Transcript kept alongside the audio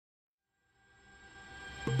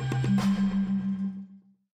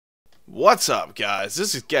What's up, guys?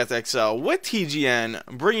 This is Gethxl with TGN,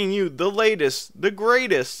 bringing you the latest, the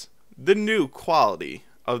greatest, the new quality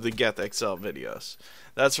of the Gethxl videos.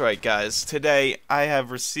 That's right, guys. Today I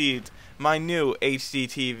have received my new HD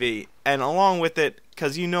TV, and along with it,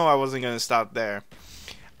 because you know I wasn't going to stop there,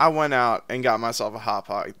 I went out and got myself a hot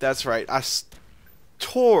pot. That's right. I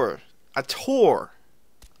tore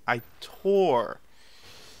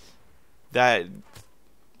that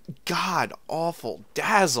god awful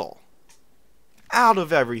Dazzle out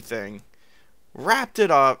of everything, wrapped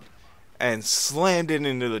it up, and slammed it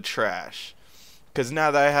into the trash. Because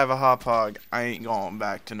now that I have a hot pog, I ain't going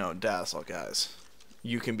back to no Dazzle, guys.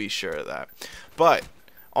 You can be sure of that. But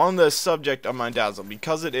on the subject of my Dazzle,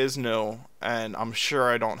 because it is new, and I'm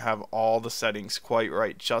sure I don't have all the settings quite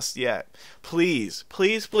right just yet, please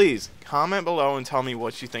comment below and tell me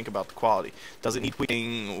what you think about the quality. Does it need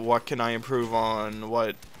tweaking? What can I improve on?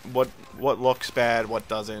 What looks bad? What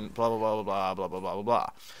doesn't? Blah blah blah blah blah blah blah blah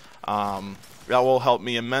blah. That will help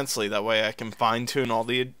me immensely. That way I can fine tune all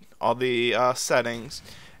the settings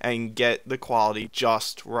and get the quality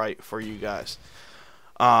just right for you guys.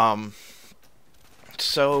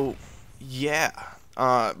 So yeah.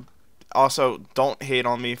 Also, don't hate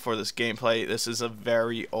on me for this gameplay. This is a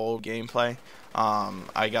very old gameplay.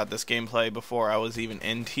 I got this gameplay before I was even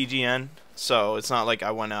in TGN, so it's not like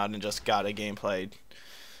I went out and just got a gameplay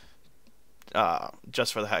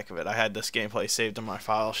just for the heck of it. I had this gameplay saved in my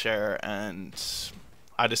file share, and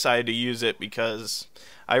I decided to use it because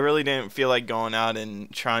I really didn't feel like going out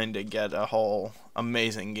and trying to get a whole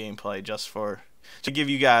amazing gameplay just to give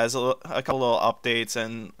you guys a couple little updates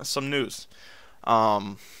and some news.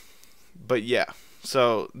 But yeah,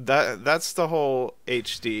 so that's the whole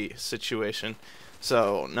HD situation.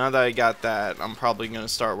 So now that I got that, I'm probably gonna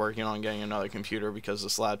start working on getting another computer because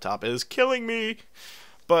this laptop is killing me.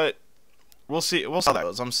 But we'll see how that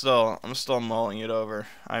goes. I'm still mulling it over.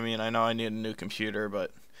 I mean, I know I need a new computer,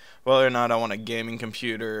 but whether or not I want a gaming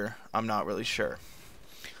computer, I'm not really sure.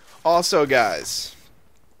 Also, guys,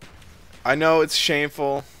 I know it's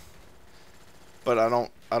shameful, but I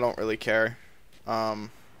don't really care.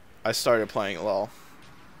 I started playing LOL.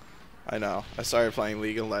 I know. I started playing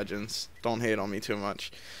League of Legends. Don't hate on me too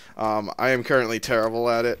much. I am currently terrible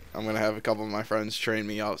at it. I'm going to have a couple of my friends train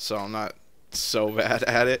me up, so I'm not so bad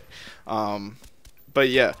at it. But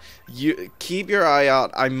yeah, you keep your eye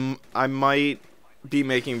out. I might be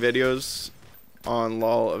making videos on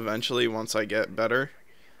LOL eventually once I get better.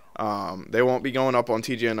 They won't be going up on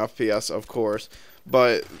TGN FPS, of course,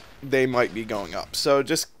 but they might be going up. So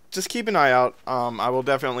just keep an eye out. I will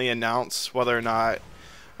definitely announce whether or not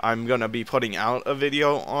I'm going to be putting out a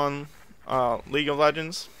video on League of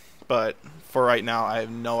Legends. But for right now, I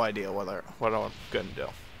have no idea what I'm going to do.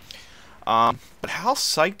 But how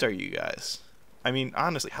psyched are you guys? I mean,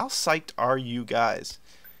 honestly, how psyched are you guys?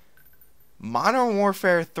 Modern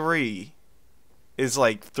Warfare 3 is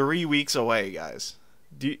like 3 weeks away, guys.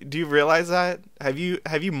 Do you realize that? Have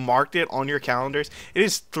you marked it on your calendars? It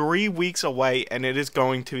is 3 weeks away, and it is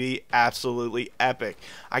going to be absolutely epic.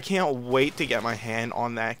 I can't wait to get my hand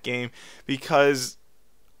on that game because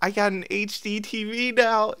I got an HD TV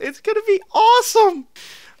now. It's gonna be awesome.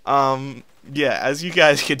 Yeah, as you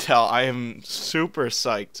guys can tell, I am super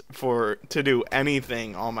psyched to do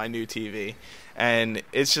anything on my new TV, and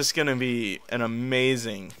it's just gonna be an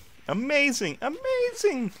amazing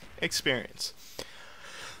experience.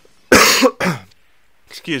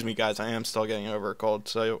 Excuse me, guys. I am still getting over a cold,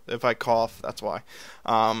 so if I cough, that's why.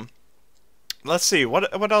 Let's see.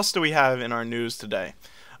 What else do we have in our news today?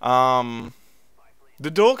 The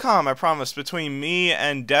dual comm, I promised, between me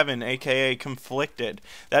and Devin, aka Conflicted,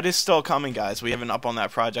 that is still coming, guys. We haven't up on that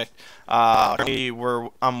project.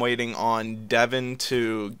 I'm waiting on Devin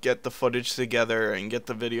to get the footage together and get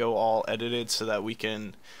the video all edited so that we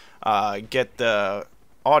can get the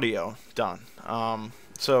audio done.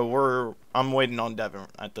 So I'm waiting on Devin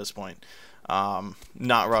at this point.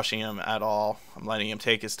 Not rushing him at all. I'm letting him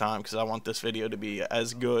take his time because I want this video to be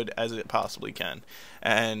as good as it possibly can.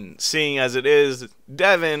 And seeing as it is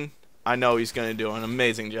Devin, I know he's going to do an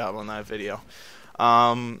amazing job on that video.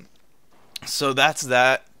 So that's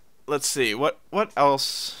that. Let's see. What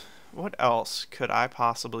else could I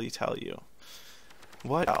possibly tell you?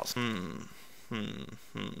 What else?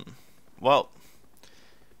 Well,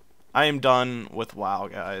 I am done with WoW,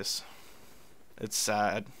 guys. It's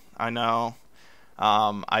sad. I know.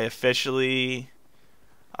 I officially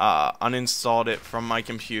uninstalled it from my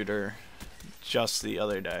computer just the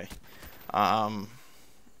other day. I'm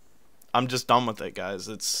just done with it, guys.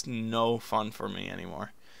 It's no fun for me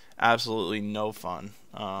anymore. Absolutely no fun.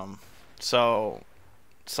 So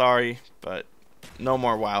sorry, but no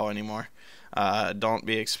more WoW anymore. Don't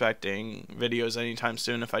be expecting videos anytime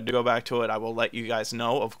soon. If I do go back to it, I will let you guys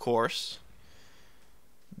know, of course,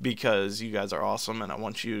 because you guys are awesome and I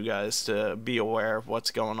want you guys to be aware of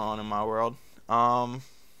what's going on in my world.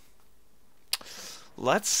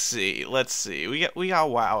 Let's see. We got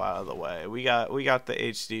WoW out of the way. We got the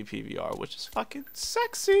HD PVR, which is fucking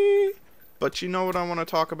sexy. But you know what I want to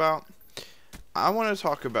talk about? I want to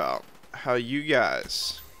talk about how you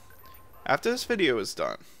guys, after this video is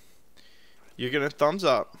done, you're gonna thumbs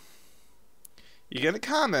up, you're gonna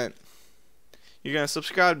comment, you're gonna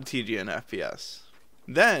subscribe to TGN FPS.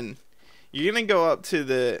 Then you're gonna go up to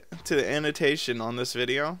the annotation on this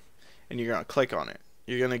video, and you're gonna click on it.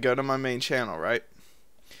 You're gonna go to my main channel, right?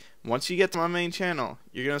 Once you get to my main channel,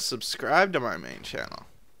 you're gonna subscribe to my main channel,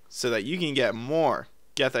 so that you can get more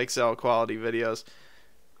Gethxl quality videos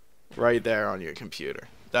right there on your computer.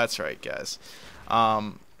 That's right, guys.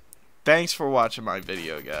 Thanks for watching my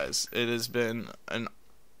video, guys. It has been an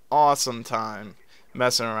awesome time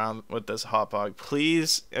messing around with this hotpog.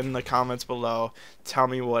 Please, in the comments below, tell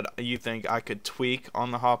me what you think I could tweak on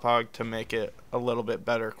the hotpog to make it a little bit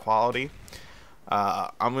better quality.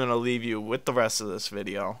 I'm gonna leave you with the rest of this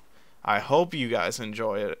video. I hope you guys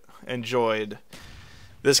enjoyed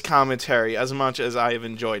this commentary as much as I have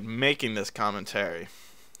enjoyed making this commentary.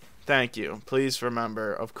 Thank you. Please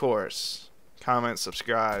remember, of course, comment,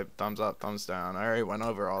 subscribe, thumbs up, thumbs down. I already went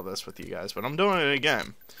over all this with you guys, but I'm doing it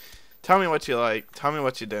again. Tell me what you like. Tell me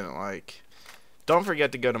what you didn't like. Don't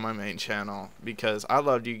forget to go to my main channel, because I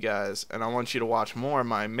loved you guys, and I want you to watch more of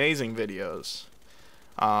my amazing videos.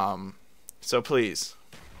 So please,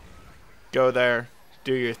 go there,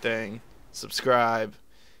 do your thing, subscribe,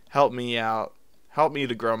 help me out, help me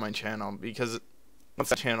to grow my channel, because once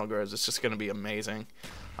that channel grows, it's just going to be amazing.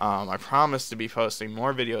 I promise to be posting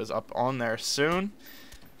more videos up on there soon.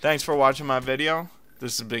 Thanks for watching my video.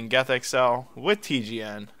 This has been Gethxl with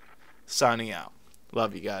TGN, signing out.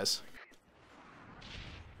 Love you guys.